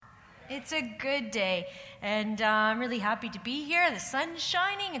It's a good day, and I'm really happy to be here. The sun's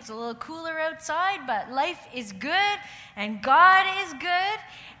shining. It's a little cooler outside, but life is good, and God is good,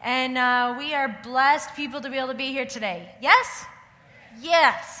 and we are blessed people to be able to be here today. Yes?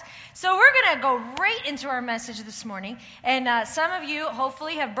 Yes. So we're going to go right into our message this morning, and some of you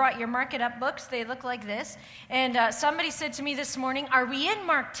hopefully have brought your Mark It Up books. They look like this, and somebody said to me this morning, "Are we in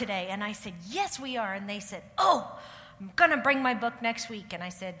Mark today?" And I said, "Yes, we are," and they said, "Oh, I'm going to bring my book next week." And I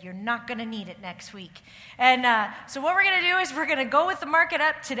said, "You're not going to need it next week." And so what we're going to do is we're going to go with the Mark It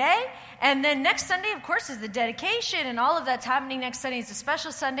Up today. And then next Sunday, of course, is the dedication. And all of that's happening next Sunday. It's a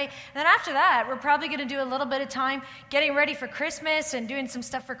special Sunday. And then after that, we're probably going to do a little bit of time getting ready for Christmas and doing some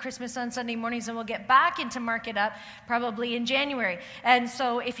stuff for Christmas on Sunday mornings. And we'll get back into Mark It Up probably in January. And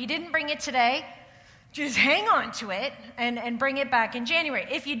so if you didn't bring it today, just hang on to it and bring it back in January.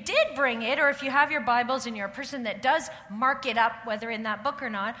 If you did bring it, or if you have your Bibles and you're a person that does mark it up, whether in that book or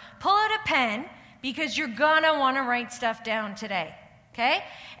not, pull out a pen because you're going to want to write stuff down today, okay?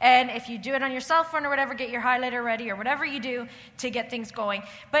 And if you do it on your cell phone or whatever, get your highlighter ready or whatever you do to get things going.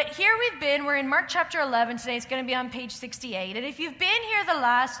 But here we're in Mark chapter 11 today. It's going to be on page 68. And if you've been here the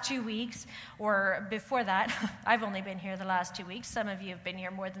last 2 weeks, or before that, I've only been here the last 2 weeks. Some of you have been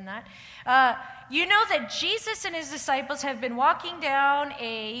here more than that. You know that Jesus and his disciples have been walking down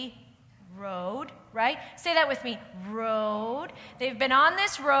a road, right? Say that with me, road. They've been on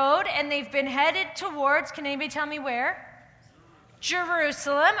this road, and they've been headed towards, can anybody tell me where?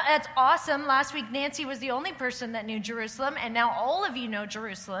 Jerusalem. That's awesome. Last week, Nancy was the only person that knew Jerusalem, and now all of you know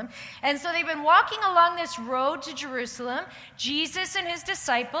Jerusalem. And so they've been walking along this road to Jerusalem, Jesus and his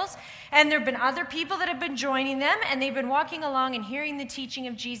disciples, and there have been other people that have been joining them, and they've been walking along and hearing the teaching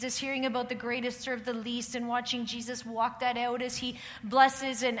of Jesus, hearing about the greatest serve the least, and watching Jesus walk that out as he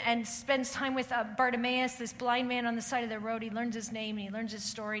blesses and spends time with Bartimaeus, this blind man on the side of the road. He learns his name, and he learns his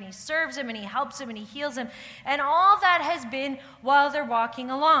story, and he serves him, and he helps him, and he heals him. And all that has been while they're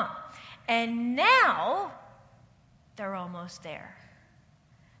walking along. And now they're almost there.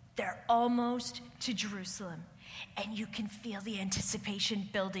 They're almost to Jerusalem. And you can feel the anticipation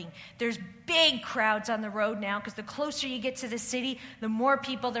building. There's big crowds on the road now, because the closer you get to the city, the more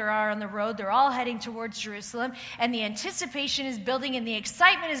people there are on the road. They're all heading towards Jerusalem. And the anticipation is building, and the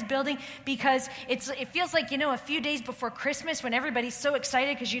excitement is building, because it feels like, a few days before Christmas when everybody's so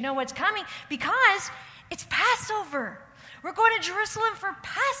excited because you know what's coming, because it's Passover. We're going to Jerusalem for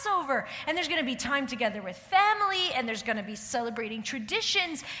Passover, and there's going to be time together with family, and there's going to be celebrating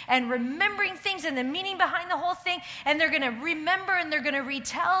traditions and remembering things and the meaning behind the whole thing, and they're going to remember and they're going to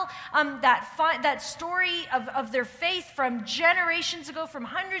retell that story of their faith from generations ago, from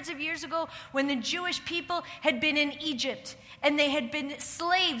hundreds of years ago, when the Jewish people had been in Egypt, and they had been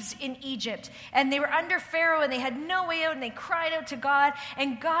slaves in Egypt, and they were under Pharaoh, and they had no way out, and they cried out to God,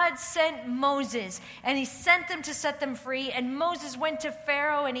 and God sent Moses, and he sent them to set them free. And Moses went to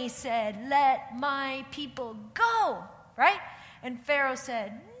Pharaoh and he said, "Let my people go," right? And Pharaoh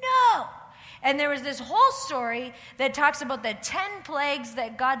said, "No." And there was this whole story that talks about the 10 plagues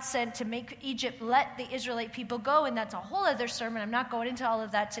that God sent to make Egypt let the Israelite people go. And that's a whole other sermon. I'm not going into all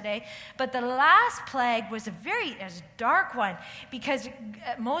of that today. But the last plague was a dark one, because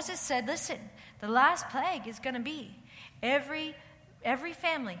Moses said, "Listen, the last plague is going to be every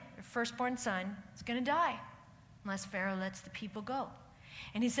family, their firstborn son, is going to die, unless Pharaoh lets the people go."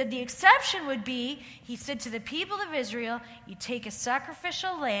 And he said the exception would be, he said to the people of Israel, you take a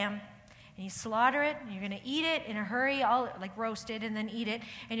sacrificial lamb, and you slaughter it, and you're going to eat it in a hurry, like roast it, and then eat it.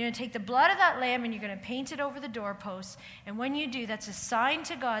 And you're going to take the blood of that lamb, and you're going to paint it over the doorposts. And when you do, that's a sign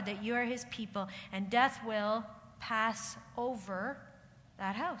to God that you are his people, and death will pass over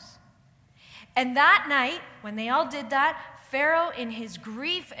that house. And that night, when they all did that, Pharaoh, in his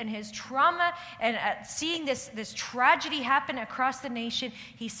grief and his trauma and seeing this tragedy happen across the nation,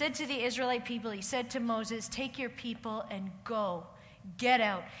 he said to the Israelite people, he said to Moses, "Take your people and go. Get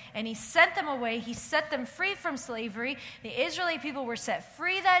out." And he sent them away. He set them free from slavery. The Israelite people were set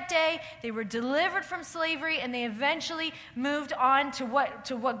free that day. They were delivered from slavery, and they eventually moved on to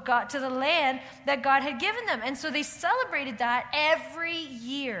the land that God had given them. And so they celebrated that every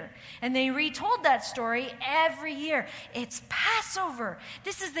year. And they retold that story every year. It's Passover.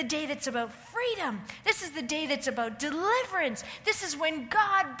 This is the day that's about freedom. This is the day that's about deliverance. This is when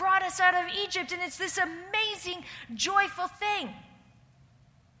God brought us out of Egypt, and it's this amazing, joyful thing.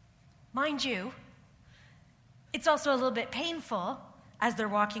 Mind you, it's also a little bit painful as they're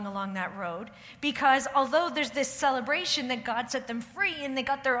walking along that road, because although there's this celebration that God set them free and they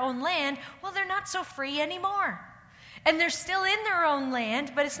got their own land, well, they're not so free anymore. And they're still in their own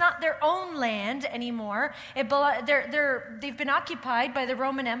land, but it's not their own land anymore. They've been occupied by the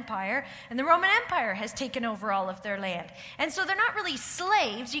Roman Empire, and the Roman Empire has taken over all of their land. And so they're not really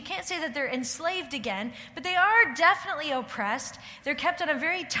slaves. You can't say that they're enslaved again, but they are definitely oppressed. They're kept on a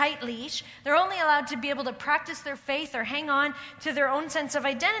very tight leash. They're only allowed to be able to practice their faith or hang on to their own sense of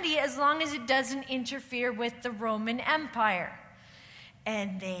identity as long as it doesn't interfere with the Roman Empire.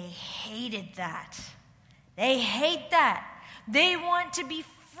 And they hated that. They hate that. They want to be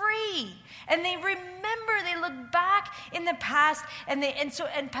free. And they remember, they look back in the past, and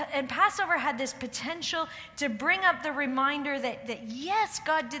Passover had this potential to bring up the reminder that yes,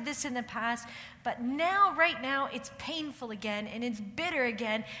 God did this in the past, but now, right now, it's painful again, and it's bitter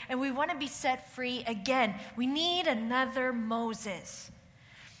again, and we want to be set free again. We need another Moses.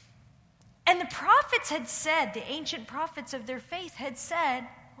 And the prophets had said, the ancient prophets of their faith had said,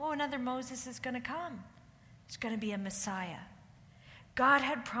 oh, another Moses is going to come. It's going to be a Messiah. God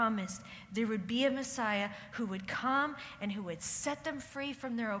had promised there would be a Messiah who would come and who would set them free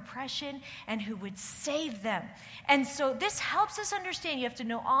from their oppression and who would save them. And so this helps us understand. You have to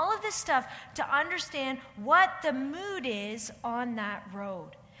know all of this stuff to understand what the mood is on that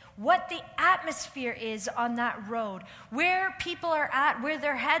road, what the atmosphere is on that road, where people are at, where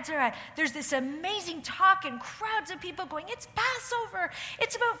their heads are at. There's this amazing talk and crowds of people going, it's Passover.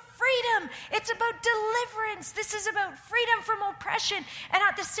 It's about freedom. It's about deliverance. This is about freedom from oppression. And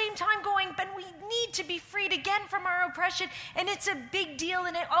at the same time going, but we need to be freed again from our oppression. And it's a big deal,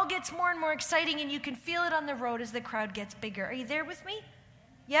 and it all gets more and more exciting, and you can feel it on the road as the crowd gets bigger. Are you there with me?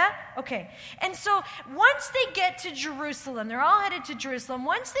 Yeah? Okay. And so once they get to Jerusalem, they're all headed to Jerusalem.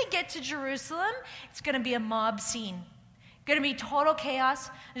 Once they get to Jerusalem, it's going to be a mob scene. Going to be total chaos.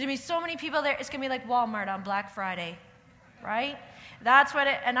 There's going to be so many people there. It's going to be like Walmart on Black Friday, right? That's what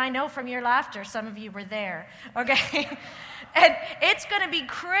and I know from your laughter, some of you were there, okay? And it's going to be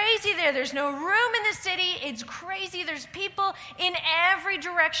crazy there. There's no room in the city. It's crazy. There's people in every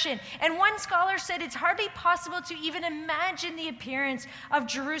direction. And one scholar said it's hardly possible to even imagine the appearance of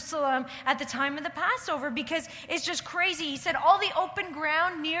Jerusalem at the time of the Passover because it's just crazy. He said all the open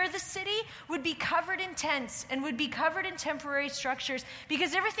ground near the city would be covered in tents and would be covered in temporary structures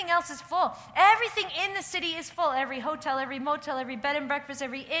because everything else is full. Everything in the city is full. Every hotel, every motel, every bed and breakfast,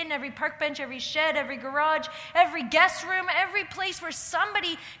 every inn, every park bench, every shed, every garage, every guest room, every place where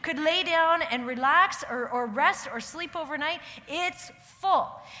somebody could lay down and relax or rest or sleep overnight, it's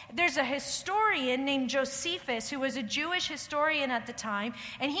full. There's a historian named Josephus who was a Jewish historian at the time,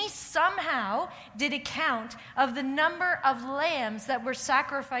 and he somehow did a count of the number of lambs that were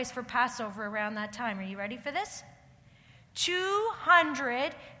sacrificed for Passover around that time. Are you ready for this?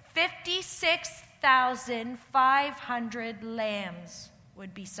 256,500 lambs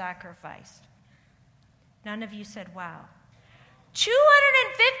would be sacrificed. None of you said, wow.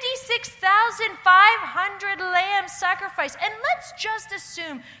 256,500 lambs sacrificed. And let's just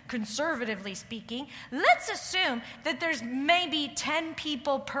assume, conservatively speaking, let's assume that there's maybe 10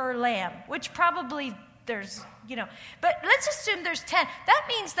 people per lamb, which probably there's, but let's assume there's 10. That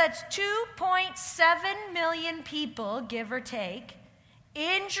means that's 2.7 million people, give or take,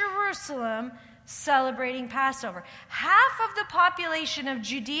 in Jerusalem celebrating Passover. Half of the population of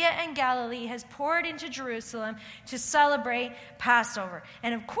Judea and Galilee has poured into Jerusalem to celebrate Passover.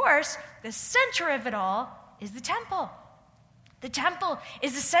 And of course, the center of it all is the temple. The temple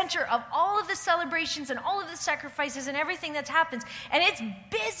is the center of all of the celebrations and all of the sacrifices and everything that happens. And it's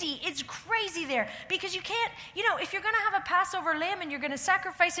busy. It's crazy there. Because you can't, if you're going to have a Passover lamb and you're going to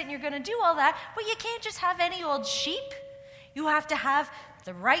sacrifice it and you're going to do all that, well, you can't just have any old sheep. You have to have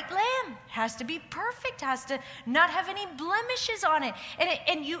the right lamb. Has to be perfect. Has to not have any blemishes on it.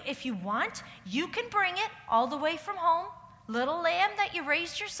 And you, if you want, you can bring it all the way from home. Little lamb that you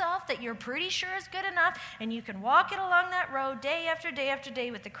raised yourself, that you're pretty sure is good enough, and you can walk it along that road day after day after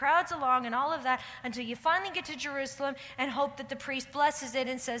day with the crowds along and all of that until you finally get to Jerusalem and hope that the priest blesses it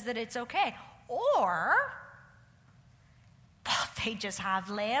and says that it's okay. Or they just have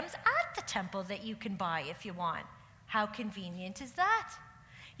lambs at the temple that you can buy if you want. How convenient is that?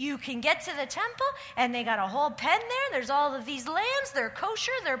 You can get to the temple, and they got a whole pen there. There's all of these lambs. They're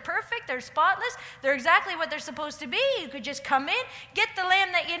kosher. They're perfect. They're spotless. They're exactly what they're supposed to be. You could just come in, get the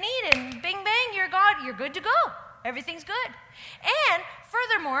lamb that you need, and bing, bang, you're good to go. Everything's good. And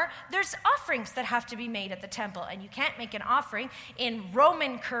furthermore, there's offerings that have to be made at the temple, and you can't make an offering in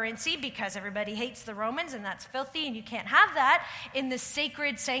Roman currency because everybody hates the Romans, and that's filthy, and you can't have that in the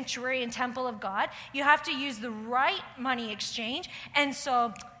sacred sanctuary and temple of God. You have to use the right money exchange, and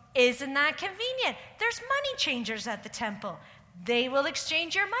so isn't that convenient? There's money changers at the temple. They will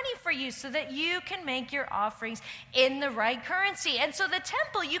exchange your money for you so that you can make your offerings in the right currency. And so the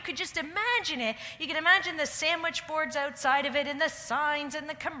temple, you could just imagine it. You can imagine the sandwich boards outside of it and the signs and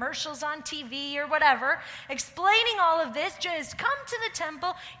the commercials on TV or whatever, explaining all of this. Just come to the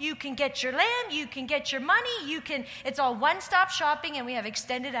temple. You can get your lamb. You can get your money. It's all one-stop shopping, and we have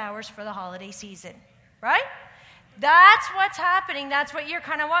extended hours for the holiday season, right? That's what's happening. That's what you're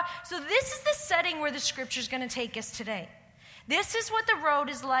kind of watching. So this is the setting where the scripture is going to take us today. This is what the road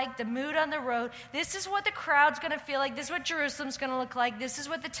is like, the mood on the road. This is what the crowd's going to feel like. This is what Jerusalem's going to look like. This is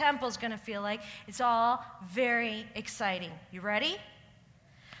what the temple's going to feel like. It's all very exciting. You ready?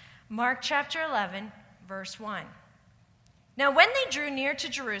 Mark chapter 11, verse 1. Now when they drew near to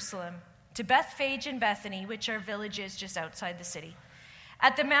Jerusalem, to Bethphage and Bethany, which are villages just outside the city,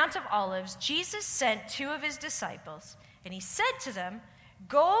 at the Mount of Olives, Jesus sent 2 of his disciples, and he said to them,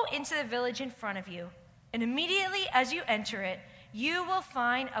 "Go into the village in front of you, and immediately as you enter it, you will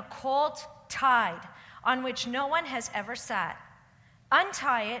find a colt tied, on which no one has ever sat.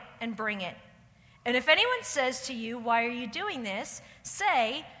 Untie it and bring it. And if anyone says to you, 'Why are you doing this?'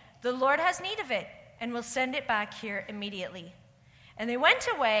 say, 'The Lord has need of it, and will send it back here immediately.' And they went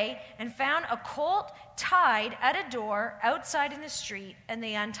away and found a colt tied at a door outside in the street, and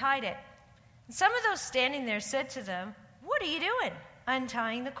they untied it. And some of those standing there said to them, 'What are you doing,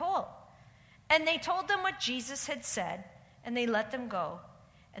 untying the colt?' And they told them what Jesus had said, and they let them go.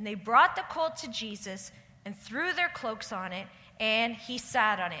 And they brought the colt to Jesus and threw their cloaks on it, and he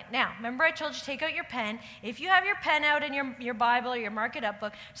sat on it." Now, remember I told you to take out your pen. If you have your pen out in your Bible or your Mark It Up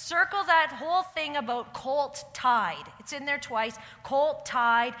book, circle that whole thing about colt tied. It's in there twice. Colt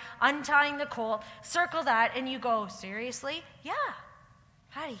tied, untying the colt. Circle that, and you go, "Seriously? Yeah.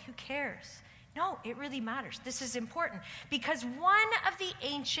 Patty, who cares?" No, it really matters. This is important because one of the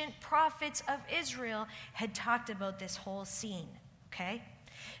ancient prophets of Israel had talked about this whole scene, okay?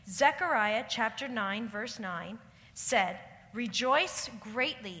 Zechariah chapter 9, verse 9 said, "Rejoice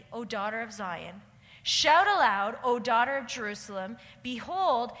greatly, O daughter of Zion. Shout aloud, O daughter of Jerusalem.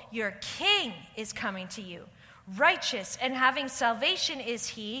 Behold, your king is coming to you. Righteous and having salvation is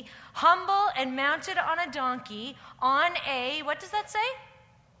he, humble and mounted on a donkey, on a," what does that say?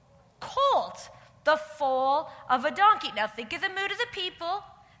 "Colt, the foal of a donkey." Now think of the mood of the people.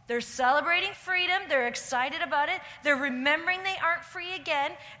 They're celebrating freedom. They're excited about it. They're remembering they aren't free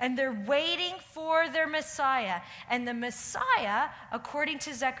again, and they're waiting for their Messiah. And the Messiah, according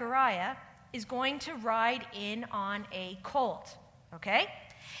to Zechariah, is going to ride in on a colt, okay?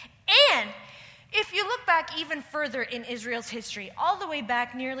 And if you look back even further in Israel's history, all the way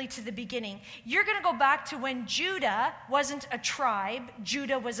back nearly to the beginning, you're going to go back to when Judah wasn't a tribe.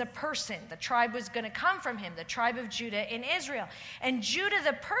 Judah was a person. The tribe was going to come from him, the tribe of Judah in Israel. And Judah,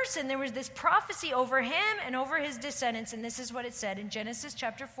 the person, there was this prophecy over him and over his descendants, and this is what it said in Genesis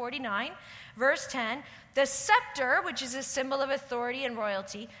chapter 49, verse 10, "The scepter," which is a symbol of authority and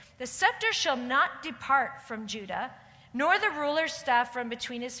royalty, "the scepter shall not depart from Judah, nor the ruler's staff from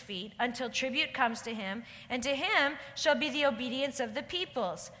between his feet, until tribute comes to him, and to him shall be the obedience of the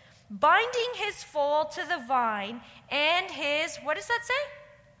peoples. Binding his foal to the vine, and his," what does that say?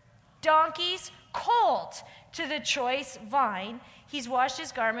 "Donkey's colt to the choice vine. He's washed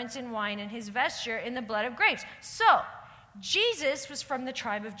his garments in wine, and his vesture in the blood of grapes." So, Jesus was from the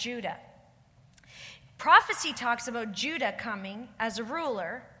tribe of Judah. Prophecy talks about Judah coming as a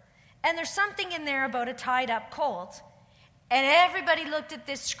ruler, and there's something in there about a tied-up colt. And everybody looked at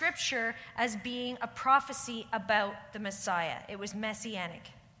this scripture as being a prophecy about the Messiah. It was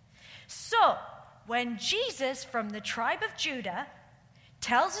messianic. So, when Jesus from the tribe of Judah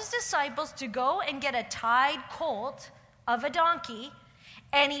tells his disciples to go and get a tied colt of a donkey,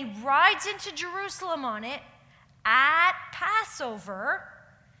 and he rides into Jerusalem on it at Passover,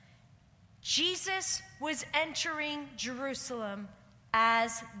 Jesus was entering Jerusalem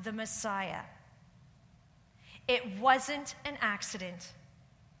as the Messiah. It wasn't an accident.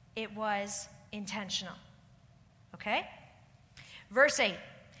 It was intentional. Okay? Verse 8.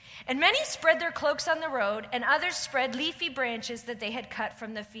 "And many spread their cloaks on the road, and others spread leafy branches that they had cut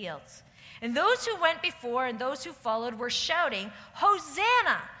from the fields. And those who went before and those who followed were shouting,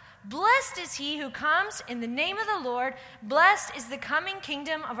 'Hosanna! Blessed is he who comes in the name of the Lord. Blessed is the coming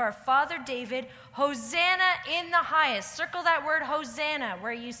kingdom of our father David. Hosanna in the highest.'" Circle that word Hosanna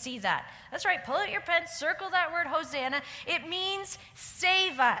where you see that. That's right. Pull out your pen. Circle that word Hosanna. It means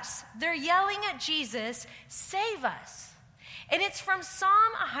save us. They're yelling at Jesus, "Save us." And it's from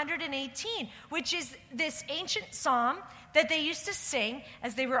Psalm 118, which is this ancient psalm that they used to sing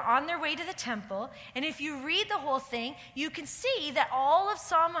as they were on their way to the temple. And if you read the whole thing, you can see that all of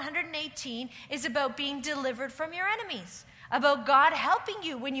Psalm 118 is about being delivered from your enemies, about God helping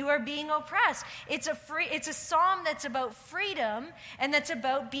you when you are being oppressed. It's a psalm that's about freedom and that's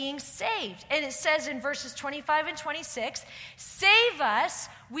about being saved. And it says in verses 25 and 26, "Save us,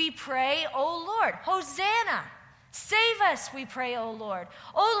 we pray, O Lord." Hosanna. Save us, we pray, O Lord.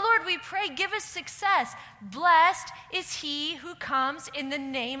 O Lord, we pray, give us success. Blessed is he who comes in the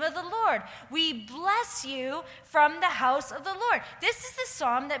name of the Lord. We bless you from the house of the Lord. This is the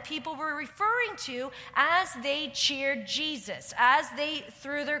psalm that people were referring to as they cheered Jesus, as they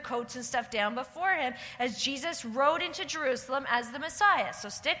threw their coats and stuff down before him, as Jesus rode into Jerusalem as the Messiah. So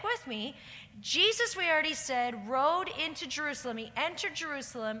stick with me. Jesus, we already said, rode into Jerusalem. He entered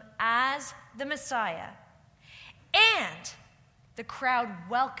Jerusalem as the Messiah. And the crowd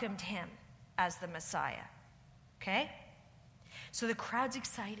welcomed him as the Messiah. Okay? So the crowd's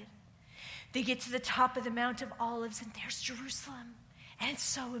excited. They get to the top of the Mount of Olives, and there's Jerusalem. And it's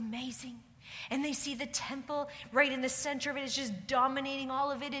so amazing. And they see the temple right in the center of it. It's just dominating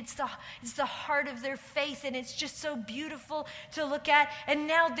all of it. It's the heart of their faith, and it's just so beautiful to look at. And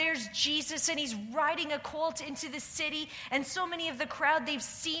now there's Jesus, and he's riding a colt into the city. And so many of the crowd, they've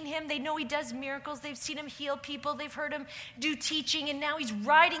seen him. They know he does miracles. They've seen him heal people. They've heard him do teaching. And now he's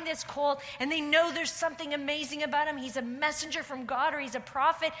riding this colt, and they know there's something amazing about him. He's a messenger from God, or he's a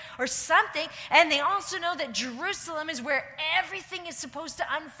prophet or something. And they also know that Jerusalem is where everything is supposed to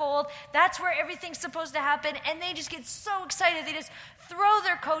unfold. That's where everything's supposed to happen, and they just get so excited. They just throw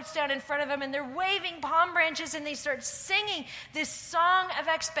their coats down in front of him, and they're waving palm branches, and they start singing this song of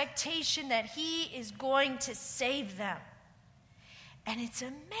expectation that he is going to save them. And it's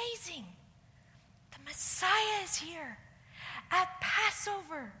amazing. The Messiah is here at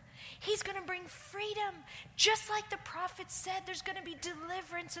Passover. He's going to bring freedom. Just like the prophet said, there's going to be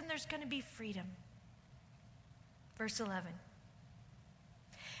deliverance and there's going to be freedom. Verse 11.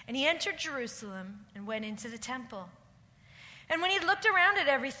 And he entered Jerusalem and went into the temple. And when he looked around at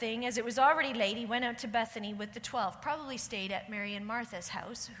everything, as it was already late, he went out to Bethany with the 12. Probably stayed at Mary and Martha's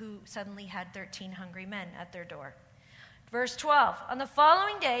house, who suddenly had 13 hungry men at their door. Verse 12, on the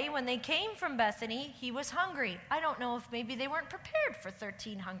following day, when they came from Bethany, he was hungry. I don't know if maybe they weren't prepared for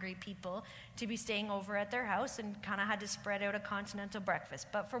 13 hungry people to be staying over at their house and kind of had to spread out a continental breakfast.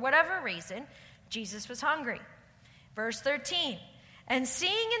 But for whatever reason, Jesus was hungry. Verse 13, and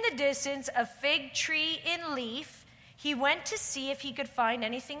seeing in the distance a fig tree in leaf, he went to see if he could find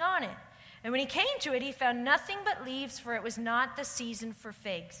anything on it. And when he came to it, he found nothing but leaves, for it was not the season for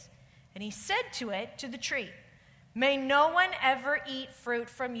figs. And he said to it, to the tree, may no one ever eat fruit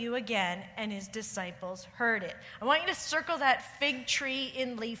from you again. And his disciples heard it. I want you to circle that fig tree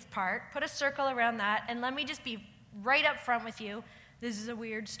in leaf part. Put a circle around that. And let me just be right up front with you. This is a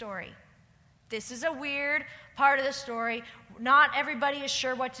weird story. This is a weird part of the story. Not everybody is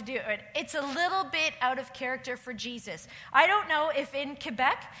sure what to do. It's a little bit out of character for Jesus. I don't know if in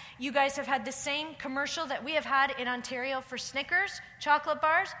Quebec you guys have had the same commercial that we have had in Ontario for Snickers chocolate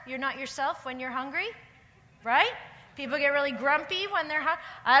bars. You're not yourself when you're hungry, right? People get really grumpy when they're hungry.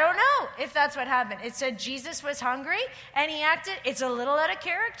 I don't know if that's what happened. It said Jesus was hungry and he acted. It's a little out of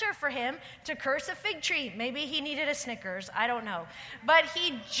character for him to curse a fig tree. Maybe he needed a Snickers. I don't know. But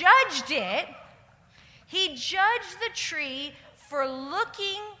he judged it. He judged the tree for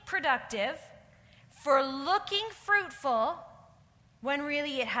looking productive, for looking fruitful, when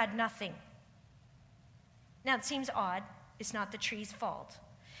really it had nothing. Now it seems odd. It's not the tree's fault.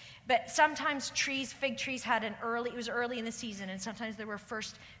 But sometimes fig trees had it was early in the season, and sometimes there were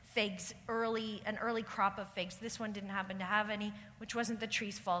first figs, an early crop of figs. This one didn't happen to have any, which wasn't the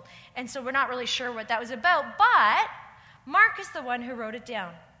tree's fault. And so we're not really sure what that was about, but Mark is the one who wrote it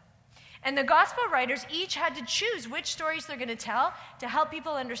down. And the gospel writers each had to choose which stories they're going to tell to help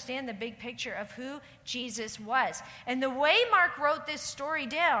people understand the big picture of who Jesus was. And the way Mark wrote this story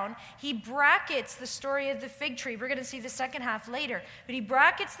down, he brackets the story of the fig tree. We're going to see the second half later. But he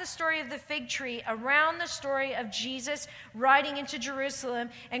brackets the story of the fig tree around the story of Jesus riding into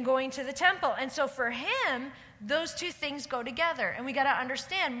Jerusalem and going to the temple. And so for him, those two things go together. And we got to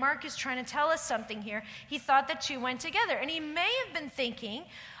understand, Mark is trying to tell us something here. He thought the two went together. And he may have been thinking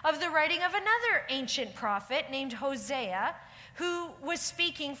of the writing of another ancient prophet named Hosea, who was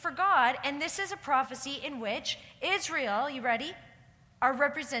speaking for God. And this is a prophecy in which Israel, you ready, are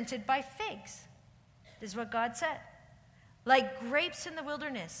represented by figs. This is what God said. Like grapes in the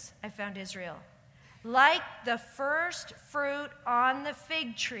wilderness, I found Israel. Like the first fruit on the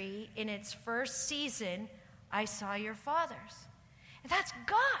fig tree in its first season, I saw your fathers. And that's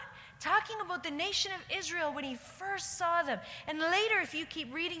God talking about the nation of Israel when he first saw them. And later, if you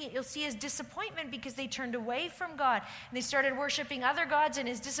keep reading it, you'll see his disappointment because they turned away from God and they started worshiping other gods, and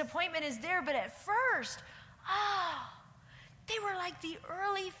his disappointment is there. But at first, They were like the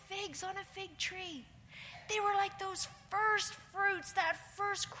early figs on a fig tree. They were like those first fruits, that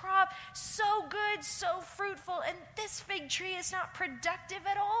first crop, so good, so fruitful. And this fig tree is not productive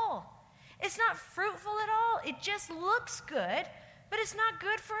at all. It's not fruitful at all. It just looks good, but it's not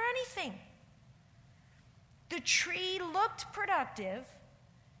good for anything. The tree looked productive,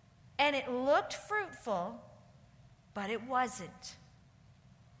 and it looked fruitful, but it wasn't.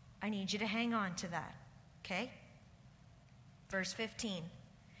 I need you to hang on to that, okay? Verse 15.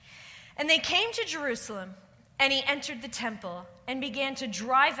 And they came to Jerusalem, and he entered the temple and began to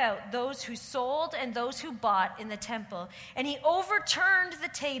drive out those who sold and those who bought in the temple. And he overturned the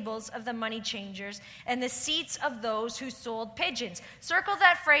tables of the money changers and the seats of those who sold pigeons. Circle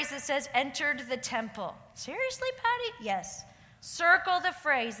that phrase that says entered the temple. Seriously, Patty? Yes. Circle the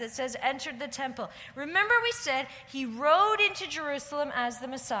phrase that says entered the temple. Remember we said he rode into Jerusalem as the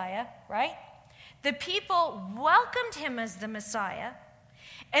Messiah, right? The people welcomed him as the Messiah,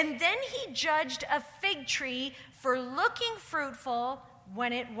 and then he judged a fig tree for looking fruitful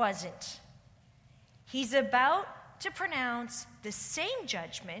when it wasn't. He's about to pronounce the same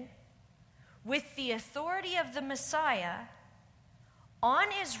judgment with the authority of the Messiah on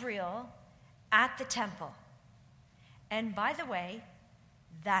Israel at the temple. And by the way,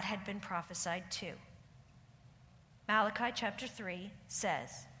 that had been prophesied too. Malachi chapter 3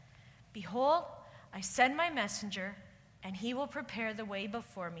 says, "Behold, I send my messenger, and he will prepare the way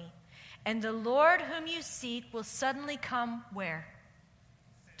before me. And the Lord whom you seek will suddenly come" where?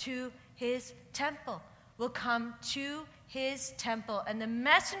 To his temple. Will come to his temple. "And the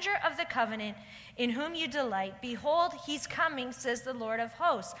messenger of the covenant in whom you delight, behold, he's coming, says the Lord of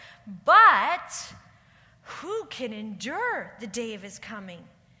hosts. But who can endure the day of his coming?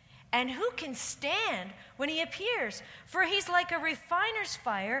 And who can stand when he appears? For he's like a refiner's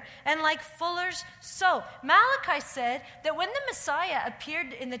fire and like fuller's soap." Malachi said that when the Messiah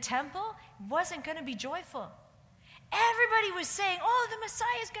appeared in the temple, it wasn't going to be joyful. Everybody was saying, "Oh, the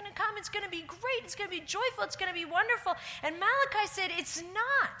Messiah is going to come. It's going to be great. It's going to be joyful. It's going to be wonderful." And Malachi said, it's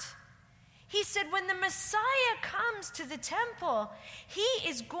not. He said, when the Messiah comes to the temple, he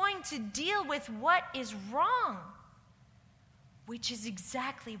is going to deal with what is wrong, which is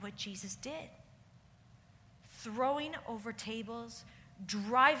exactly what Jesus did. Throwing over tables,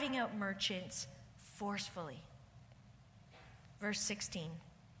 driving out merchants forcefully. Verse 16.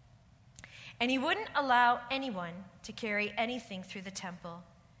 "And he wouldn't allow anyone to carry anything through the temple.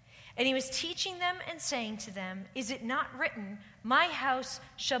 And he was teaching them and saying to them, 'Is it not written, my house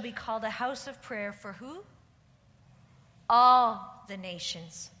shall be called a house of prayer for who? All the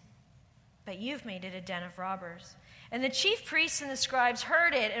nations. But you've made it a den of robbers.' And the chief priests and the scribes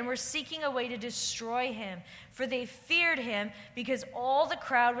heard it and were seeking a way to destroy him, for they feared him, because all the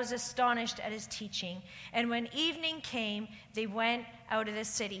crowd was astonished at his teaching. And when evening came, they went out of the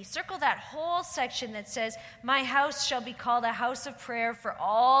city." Circle that whole section that says, "My house shall be called a house of prayer for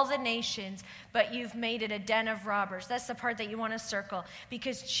all the nations, but you've made it a den of robbers." That's the part that you want to circle.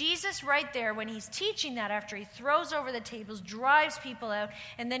 Because Jesus right there, when he's teaching that, after he throws over the tables, drives people out,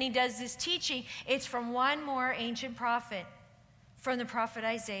 and then he does this teaching, it's from one more ancient prophet, from the prophet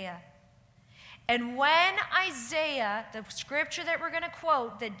Isaiah. And when Isaiah, the scripture that we're going to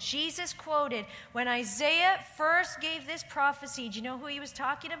quote, that Jesus quoted, when Isaiah first gave this prophecy, do you know who he was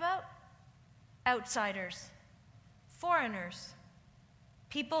talking about? Outsiders, foreigners,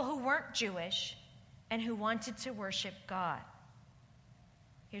 people who weren't Jewish and who wanted to worship God.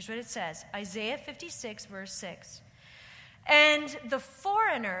 Here's what it says, Isaiah 56, verse 6. "And the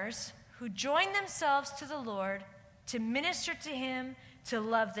foreigners who join themselves to the Lord to minister to him, to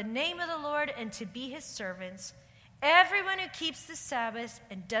love the name of the Lord and to be his servants, everyone who keeps the Sabbath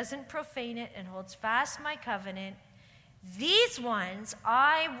and doesn't profane it and holds fast my covenant, these ones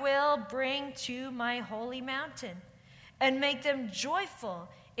I will bring to my holy mountain and make them joyful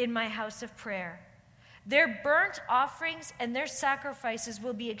in my house of prayer. Their burnt offerings and their sacrifices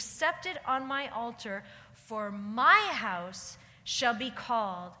will be accepted on my altar, for my house shall be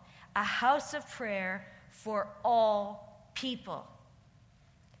called a house of prayer for all people."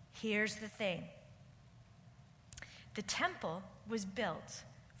 Here's the thing. The temple was built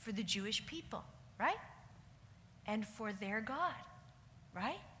for the Jewish people, right? And for their God,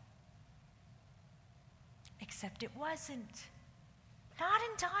 right? Except it wasn't. Not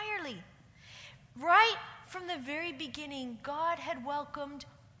entirely. Right from the very beginning, God had welcomed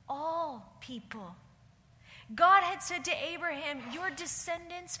all people. God had said to Abraham, your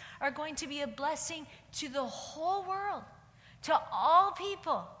descendants are going to be a blessing to the whole world, to all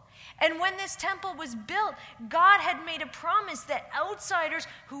people. And when this temple was built, God had made a promise that outsiders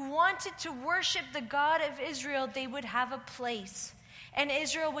who wanted to worship the God of Israel, they would have a place. And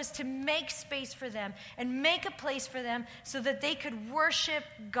Israel was to make space for them and make a place for them so that they could worship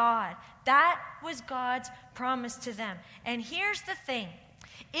God. That was God's promise to them. And here's the thing.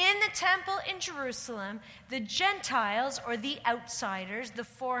 In the temple in Jerusalem, the Gentiles, or the outsiders, the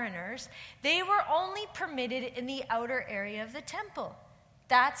foreigners, they were only permitted in the outer area of the temple.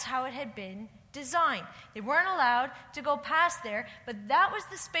 That's how it had been designed. They weren't allowed to go past there, but that was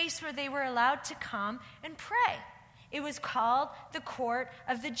the space where they were allowed to come and pray. It was called the court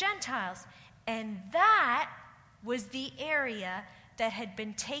of the Gentiles. And that was the area that had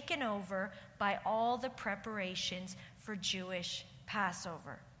been taken over by all the preparations for Jewish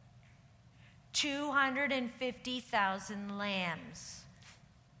Passover. 250,000 lambs.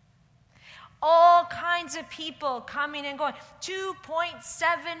 All kinds of people coming and going.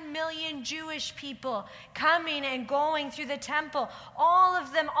 2.7 million Jewish people coming and going through the temple. All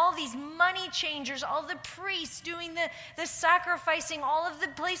of them, all these money changers, all the priests doing the sacrificing, all of the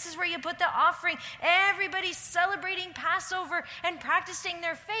places where you put the offering. Everybody's celebrating Passover and practicing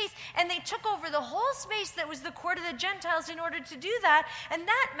their faith. And they took over the whole space that was the court of the Gentiles in order to do that. And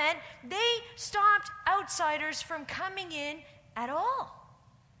that meant they stopped outsiders from coming in at all.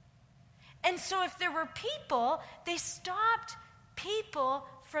 And so if there were people, they stopped people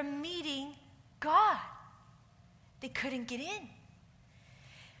from meeting God. They couldn't get in.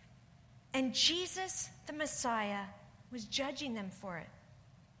 And Jesus, the Messiah, was judging them for it.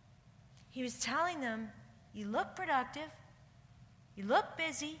 He was telling them, you look productive, you look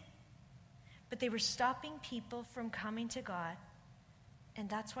busy, but they were stopping people from coming to God. And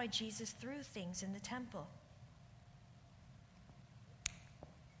that's why Jesus threw things in the temple.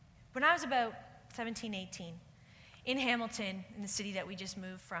 When I was about 17, 18, in Hamilton, in the city that we just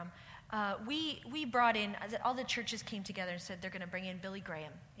moved from, we brought in, all the churches came together and said they're going to bring in Billy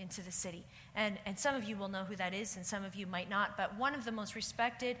Graham into the city. And some of you will know who that is, and some of you might not, but one of the most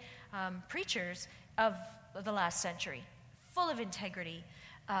respected preachers of the last century, full of integrity,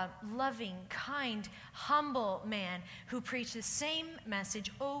 loving, kind, humble man who preached the same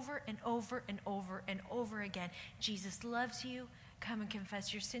message over and over and over and over again. Jesus loves you. Come and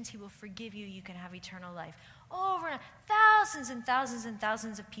confess your sins. He will forgive you. You can have eternal life. Over and thousands and thousands and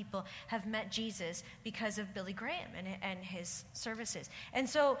thousands of people have met Jesus because of Billy Graham and his services. And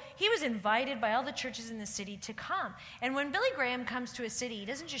so he was invited by all the churches in the city to come. And when Billy Graham comes to a city, he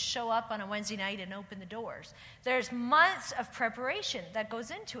doesn't just show up on a Wednesday night and open the doors. There's months of preparation that goes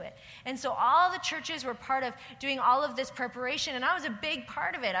into it. And so all the churches were part of doing all of this preparation, and I was a big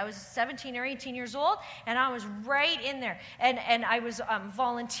part of it. I was 17 or 18 years old, and I was right in there. And I was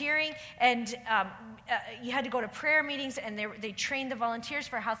volunteering, and you had to go to prayer meetings, and they trained the volunteers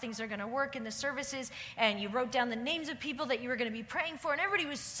for how things are going to work in the services, and you wrote down the names of people that you were going to be praying for, and everybody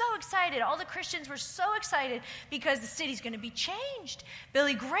was so excited. All the Christians were so excited because the city's going to be changed.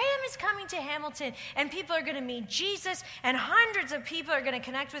 Billy Graham is coming to Hamilton, and people are going to meet Jesus, and hundreds of people are going to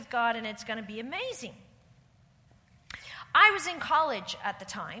connect with God, and it's going to be amazing. I was in college at the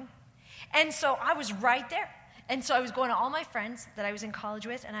time, and so I was right there. And so I was going to all my friends that I was in college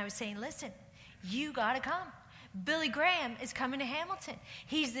with, and I was saying, listen, you got to come. Billy Graham is coming to Hamilton.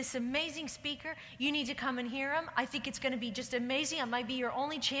 He's this amazing speaker. You need to come and hear him. I think it's going to be just amazing. It might be your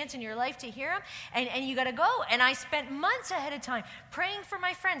only chance in your life to hear him. And you got to go. And I spent months ahead of time praying for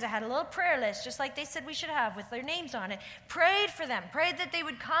my friends. I had a little prayer list, just like they said we should have, with their names on it. Prayed for them. Prayed that they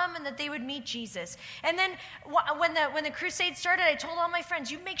would come and that they would meet Jesus. And then when the crusade started, I told all my friends,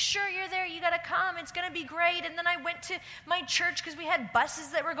 you make sure you're there. You got to come. It's going to be great. And then I went to my church because we had buses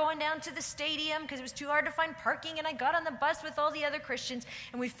that were going down to the stadium because it was too hard to find parking. And I got on the bus with all the other Christians,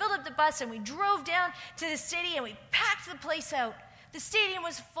 and we filled up the bus, and we drove down to the city, and we packed the place out. The stadium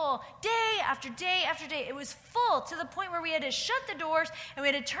was full, day after day after day. It was full to the point where we had to shut the doors, and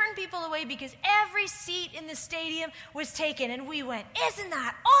we had to turn people away because every seat in the stadium was taken. And we went, isn't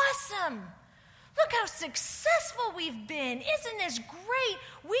that awesome? Look how successful we've been. Isn't this great?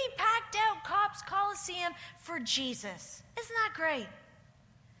 We packed out Copps Coliseum for Jesus. Isn't that great?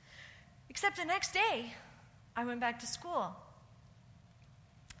 Except the next day, I went back to school.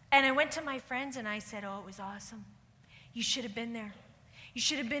 And I went to my friends and I said, oh, it was awesome. You should have been there. You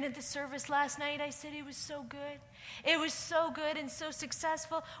should have been at the service last night. I said, it was so good. It was so good and so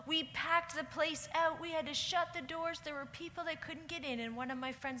successful. We packed the place out. We had to shut the doors. There were people that couldn't get in. And one of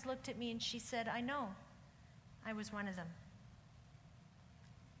my friends looked at me and she said, I know. I was one of them.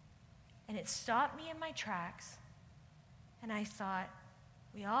 And it stopped me in my tracks. And I thought,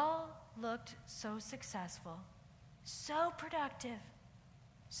 we all looked so successful, so productive,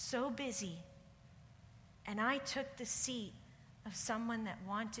 so busy, and I took the seat of someone that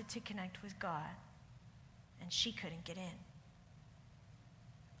wanted to connect with God, and she couldn't get in.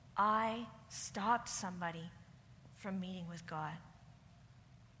 I stopped somebody from meeting with God.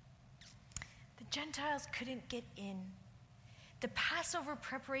 The Gentiles couldn't get in. The Passover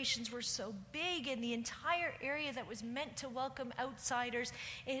preparations were so big, and the entire area that was meant to welcome outsiders,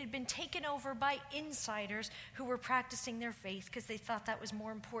 it had been taken over by insiders who were practicing their faith because they thought that was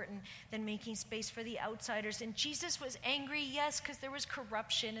more important than making space for the outsiders. And Jesus was angry, yes, because there was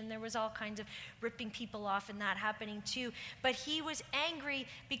corruption and there was all kinds of ripping people off and that happening too. But he was angry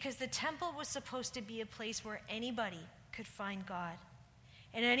because the temple was supposed to be a place where anybody could find God.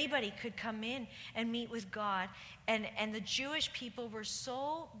 And anybody could come in and meet with God. And the Jewish people were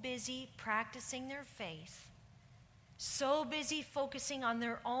so busy practicing their faith, so busy focusing on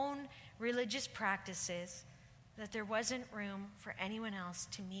their own religious practices, that there wasn't room for anyone else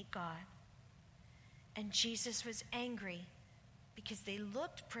to meet God. And Jesus was angry because they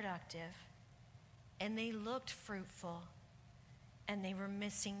looked productive and they looked fruitful and they were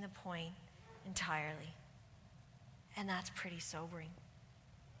missing the point entirely. And that's pretty sobering.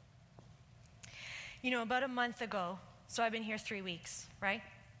 You know, about a month ago, so I've been here 3 weeks, right?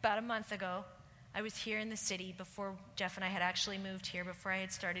 About a month ago, I was here in the city before Jeff and I had actually moved here, before I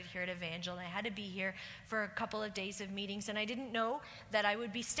had started here at Evangel. And I had to be here for a couple of days of meetings, and I didn't know that I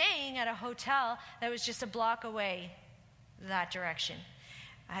would be staying at a hotel that was just a block away that direction.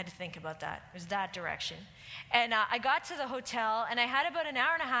 I had to think about that. It was that direction. And I got to the hotel, and I had about an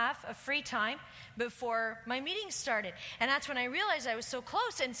hour and a half of free time before my meeting started. And that's when I realized I was so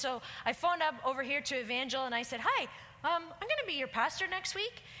close. And so I phoned up over here to Evangel, and I said, hi, I'm going to be your pastor next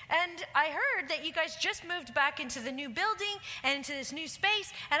week. And I heard that you guys just moved back into the new building and into this new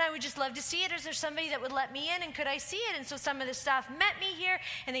space, and I would just love to see it. Is there somebody that would let me in, and could I see it? And so some of the staff met me here,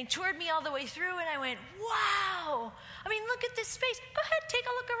 and they toured me all the way through, and I went, wow. I mean, look at this space. Go ahead, take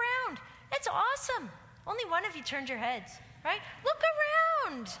a look around. It's awesome. Only one of you turned your heads, right? Look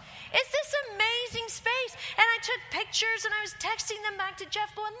around. It's this amazing space. And I took pictures, and I was texting them back to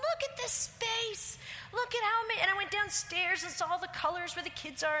Jeff going, look at this space. Look at how many. And I went downstairs and saw all the colors where the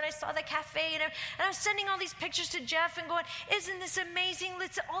kids are, and I saw the cafe, and I was sending all these pictures to Jeff and going, isn't this amazing?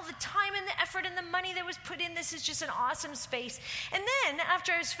 All the time and the effort and the money that was put in. This is just an awesome space. And then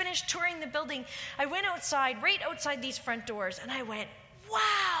after I was finished touring the building, I went outside, right outside these front doors, and I went,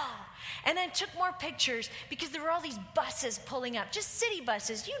 wow. And I took more pictures because there were all these buses pulling up, just city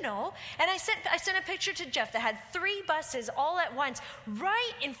buses, you know. And I sent a picture to Jeff that had 3 buses all at once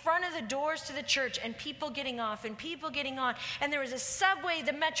right in front of the doors to the church, and people getting off and people getting on. And there was a subway,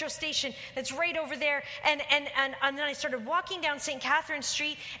 the metro station that's right over there. And then I started walking down St. Catherine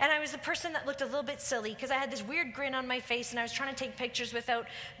Street, and I was the person that looked a little bit silly because I had this weird grin on my face, and I was trying to take pictures without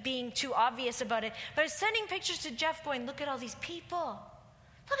being too obvious about it. But I was sending pictures to Jeff going, look at all these people.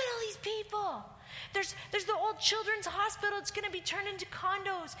 Look at all these people. There's the old children's hospital. It's going to be turned into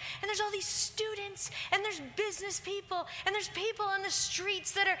condos. And there's all these students. And there's business people. And there's people on the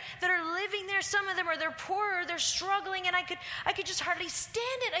streets that are living there. Some of them they're poor or they're struggling. And I could just hardly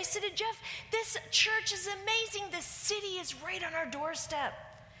stand it. I said to Jeff, this church is amazing. The city is right on our doorstep.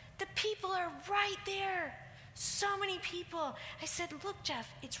 The people are right there. So many people. I said, look,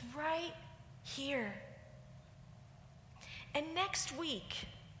 Jeff, it's right here. And next week,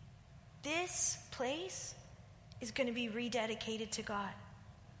 this place is going to be rededicated to God.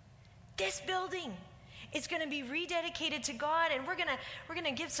 This building is going to be rededicated to God, and we're going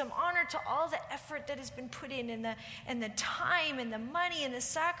to give some honor to all the effort that has been put in, and the time and the money and the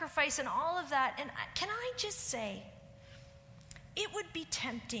sacrifice and all of that. And can I just say, it would be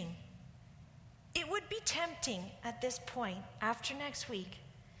tempting. It would be tempting at this point, after next week,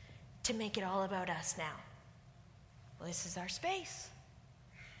 to make it all about us now. Well, this is our space.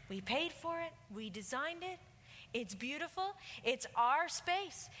 We paid for it. We designed it. It's beautiful. It's our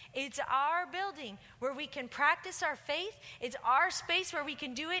space. It's our building where we can practice our faith. It's our space where we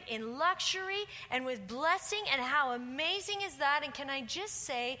can do it in luxury and with blessing. And how amazing is that? And can I just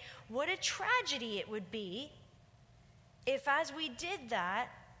say, what a tragedy it would be if, as we did that,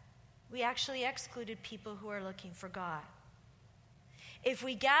 we actually excluded people who are looking for God. If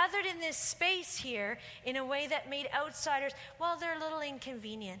we gathered in this space here in a way that made outsiders, well, they're a little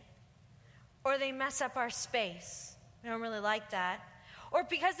inconvenient, or they mess up our space. We don't really like that. Or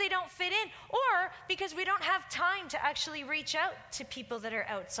because they don't fit in, or because we don't have time to actually reach out to people that are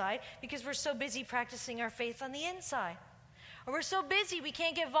outside because we're so busy practicing our faith on the inside. Or we're so busy we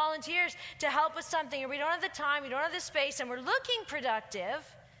can't get volunteers to help with something, or we don't have the time, we don't have the space, and we're looking productive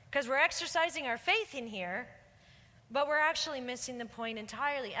because we're exercising our faith in here. But we're actually missing the point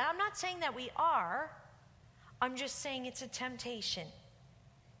entirely. And I'm not saying that we are. I'm just saying it's a temptation.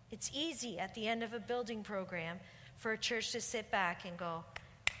 It's easy at the end of a building program for a church to sit back and go,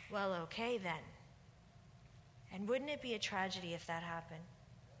 well, okay then. And wouldn't it be a tragedy if that happened?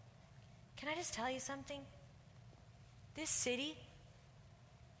 Can I just tell you something? This city,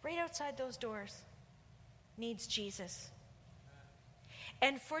 right outside those doors, needs Jesus.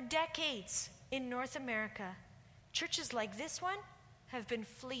 And for decades in North America, churches like this one have been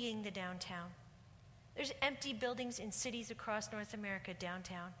fleeing the downtown. There's empty buildings in cities across North America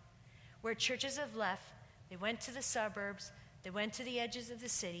downtown where churches have left. They went to the suburbs, they went to the edges of the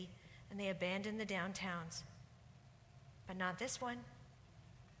city, and they abandoned the downtowns. But not this one.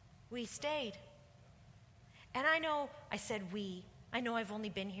 We stayed. And I know I said we. I know I've only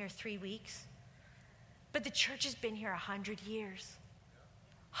been here 3 weeks. But the church has been here 100 years.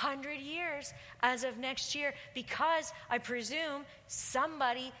 100 years as of next year, because I presume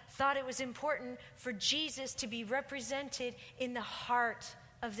somebody thought it was important for Jesus to be represented in the heart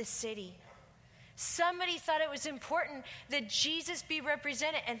of the city. Somebody thought it was important that Jesus be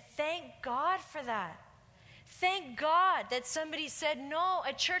represented, and thank God for that. Thank God that somebody said, no,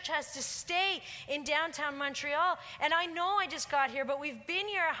 a church has to stay in downtown Montreal. And I know I just got here, but we've been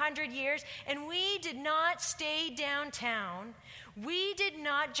here 100 years, and we did not stay downtown. We did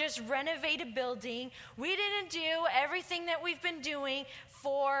not just renovate a building. We didn't do everything that we've been doing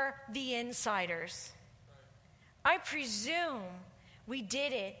for the insiders. I presume we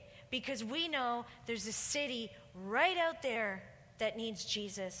did it because we know there's a city right out there that needs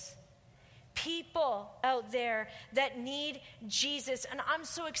Jesus. People out there that need Jesus. And I'm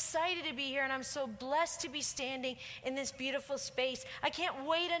so excited to be here, and I'm so blessed to be standing in this beautiful space. I can't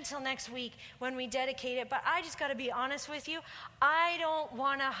wait until next week when we dedicate it, but I just got to be honest with you. I don't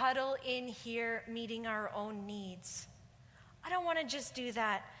want to huddle in here meeting our own needs. I don't want to just do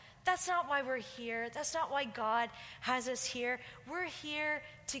that. That's not why we're here. That's not why God has us here. We're here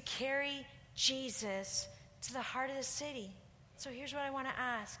to carry Jesus to the heart of the city. So here's what I want to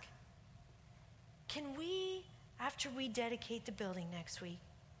ask. Can we, after we dedicate the building next week,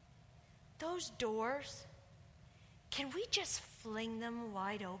 those doors, can we just fling them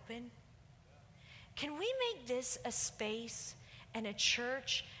wide open? Can we make this a space and a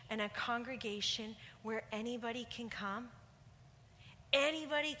church and a congregation where anybody can come?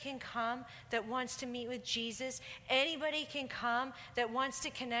 Anybody can come that wants to meet with Jesus. Anybody can come that wants to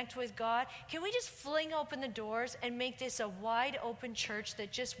connect with God. Can we just fling open the doors and make this a wide open church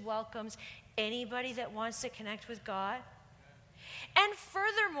that just welcomes anybody that wants to connect with God? And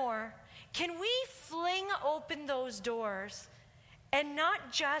furthermore, can we fling open those doors and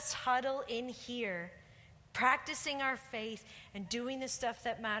not just huddle in here, practicing our faith and doing the stuff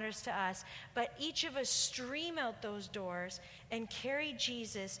that matters to us, but each of us stream out those doors and carry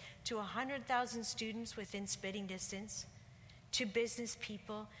Jesus to 100,000 students within spitting distance, to business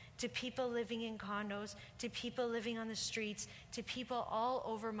people, to people living in condos, to people living on the streets, to people all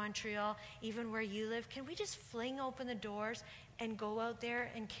over Montreal, even where you live. Can we just fling open the doors and go out there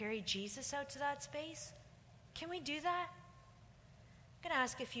and carry Jesus out to that space? Can we do that? I'm going to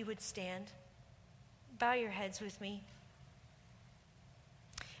ask if you would stand. Bow your heads with me.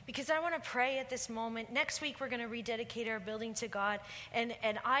 Because I want to pray at this moment. Next week, we're going to rededicate our building to God. And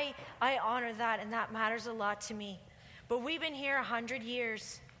I honor that, and that matters a lot to me. But we've been here 100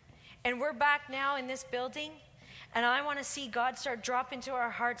 years. And we're back now in this building. And I want to see God start dropping into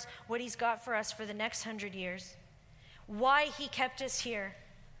our hearts what he's got for us for the next 100 years. Why he kept us here.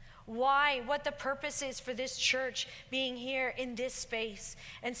 Why, what the purpose is for this church being here in this space.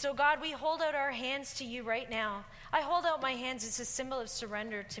 And so, God, we hold out our hands to you right now. I hold out my hands as a symbol of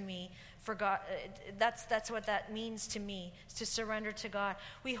surrender to me. For God, that's what that means to me, is to surrender to God.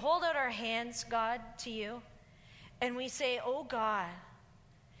 We hold out our hands, God, to you, and we say, oh God,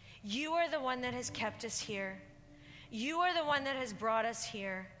 you are the one that has kept us here. You are the one that has brought us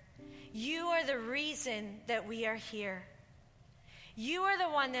here. You are the reason that we are here. You are the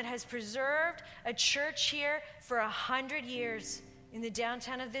one that has preserved a church here for 100 years in the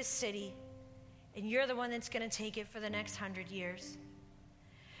downtown of this city. And you're the one that's going to take it for the next 100 years.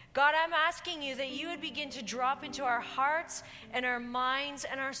 God, I'm asking you that you would begin to drop into our hearts and our minds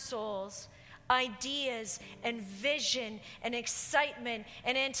and our souls ideas and vision and excitement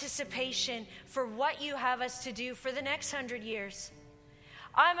and anticipation for what you have us to do for the next 100 years.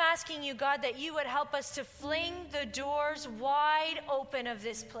 I'm asking you, God, that you would help us to fling the doors wide open of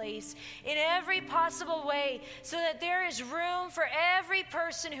this place in every possible way so that there is room for every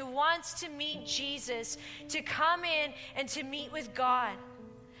person who wants to meet Jesus to come in and to meet with God.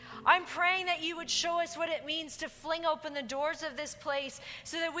 I'm praying that you would show us what it means to fling open the doors of this place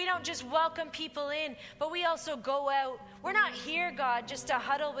so that we don't just welcome people in, but we also go out. We're not here, God, just to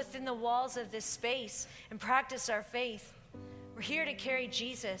huddle within the walls of this space and practice our faith. We're here to carry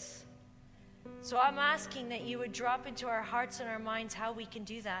Jesus. So I'm asking that you would drop into our hearts and our minds how we can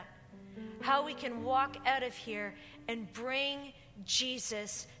do that, how we can walk out of here and bring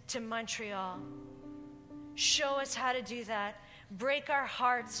Jesus to Montreal. Show us how to do that. Break our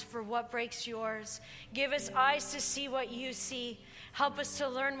hearts for what breaks yours. Give us eyes to see what you see. Help us to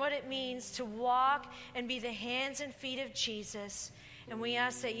learn what it means to walk and be the hands and feet of Jesus. And we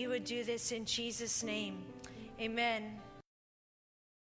ask that you would do this in Jesus' name. Amen.